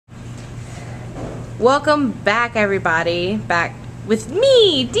Welcome back, everybody. Back with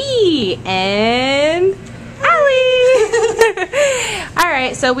me, Dee, and Allie.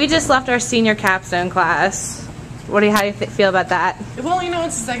 Alright, so we just left our senior capstone class. How do you feel about that? Well, you know,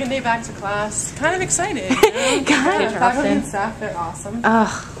 it's the second day back to class. Kind of excited. You know? Faculty and staff, they're awesome.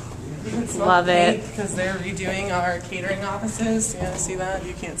 You can smell love cake it. Because they're redoing our catering offices. Yeah, see that?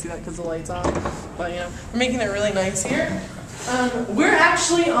 You can't see that because the light's off. But, you know, we're making it really nice here. We're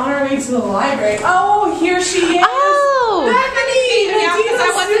actually on our way to the library. Oh, here she is! Oh! Bethany! Yeah, because I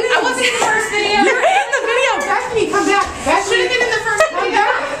wasn't in the first video. You're in the video! Bethany, come back! Bethany, Should've been in the first video. Come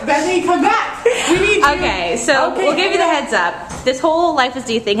back! Bethany, come back! We need you. Okay, so we'll give you the heads up. This whole Life is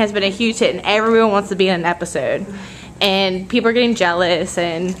D thing has been a huge hit, and everyone wants to be in an episode. And people are getting jealous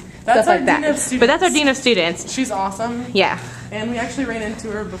and stuff like that. But that's our Dean of Students. She's awesome. Yeah. And we actually ran into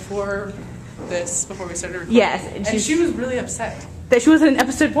her before we started recording. Yes. And she was really upset. That she was in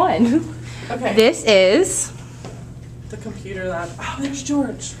episode 1. Okay. This is the computer lab. Oh, there's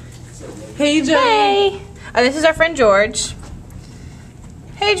George. Hey, Joe. Hey. Oh, this is our friend George.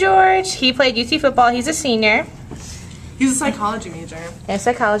 Hey, George. He played UC football. He's a senior. He's a psychology major. And a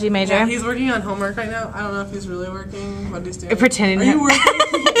psychology major. Yeah, he's working on homework right now. I don't know if he's really working. What he's doing. Pretending. Are you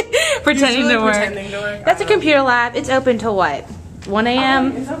working? Pretending to work. That's a computer lab. It's open till what? 1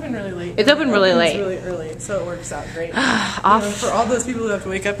 a.m.? It's open really late. It's open really late. It's really early, so it works out great. Off. You know, for all those people who have to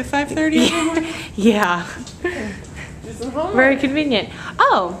wake up at 5:30. Yeah. Very convenient.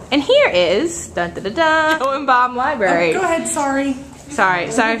 Oh, and here is Schoenbaum Library. Oh, go ahead. Sorry. Sorry.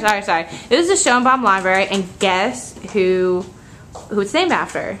 This is the Schoenbaum Library, and guess who it's named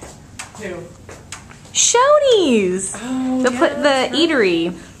after? Who? Shoney's. Oh, the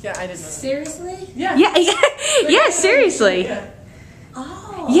eatery. Yeah, I didn't know. Seriously? Yeah. Yeah, seriously. Yeah.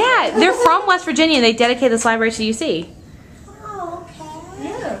 Oh. Yeah, they're from West Virginia, and they dedicated this library to UC. Oh, okay.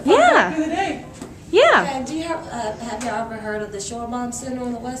 Yeah. Yeah. Through the day. Yeah. And do you have y'all ever heard of the Schoenbaum Center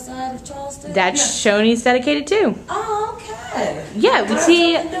on the west side of Charleston? That's Shoney's dedicated too. Oh, okay. Yeah, we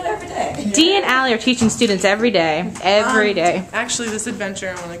see Something new every day. Dee and Allie are teaching students every day. Every day. Actually, this adventure,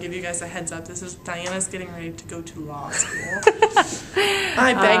 I want to give you guys a heads up. This is Diana's getting ready to go to law school.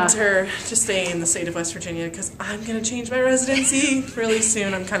 I begged her to stay in the state of West Virginia because I'm going to change my residency really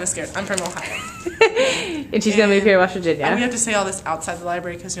soon. I'm kind of scared. I'm from Ohio. And she's going to move here to West Virginia. And we have to say all this outside the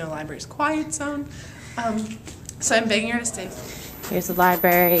library because, you know, the library's quiet zone. So I'm begging her to stay. Here's the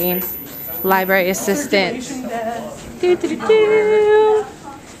library. Library assistant. Circulation desk.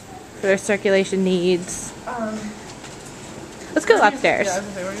 For their circulation needs. Let's go upstairs. Yeah, I was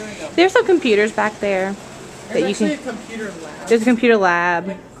gonna say, where are you gonna go? There's some computers back there. There's actually a computer lab. There's a computer lab.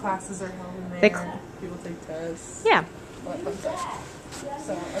 Like, classes are held in there. People take tests. Yeah.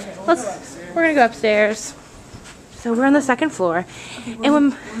 So, okay, we'll go upstairs. We're gonna go upstairs. So we're on the second floor. Okay, And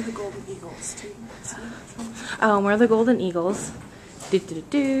when we're the Golden Eagles, too. we're the Golden Eagles.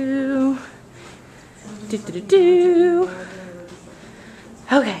 Do.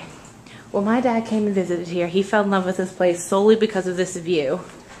 Okay. Well, my dad came and visited here. He fell in love with this place solely because of this view.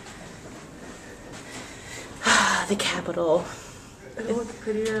 The Capitol. It'll look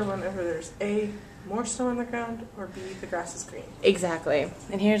prettier whenever there's A, more snow on the ground, or B, the grass is green. Exactly.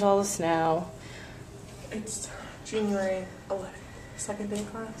 And here's all the snow. It's January 11th, second day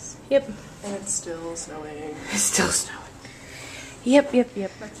class. Yep. And it's still snowing. It's still snowing. Yep.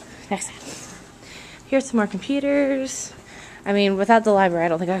 Next time. Here's some more computers. I mean, without the library, I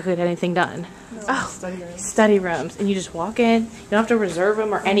don't think I could get anything done. No, study rooms. Study rooms. And you just walk in. You don't have to reserve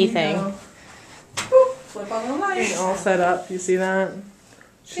them or anything. Boop, flip on the light. All set up. You see that?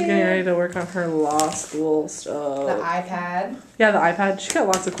 She's getting ready to work on her law school stuff. The iPad. Yeah, the iPad. She got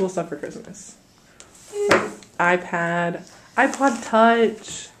lots of cool stuff for Christmas. Like iPad, iPod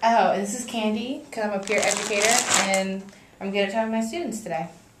Touch. Oh, and this is Candy, because I'm a peer educator, and I'm going to talk to my students today.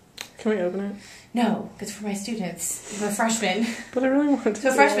 Can we open it? No, it's for my students. I'm a freshman. But I really want to.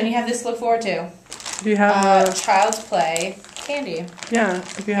 So freshman, you have this to look forward to. Do you have Child's Play Candy. Yeah,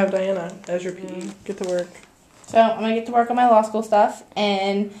 if you have Diana as your PE, get to work. So I'm going to get to work on my law school stuff,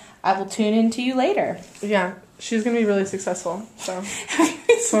 and I will tune in to you later. Yeah, she's going to be really successful, so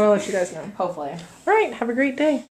just want to let you guys know. Hopefully. All right, have a great day.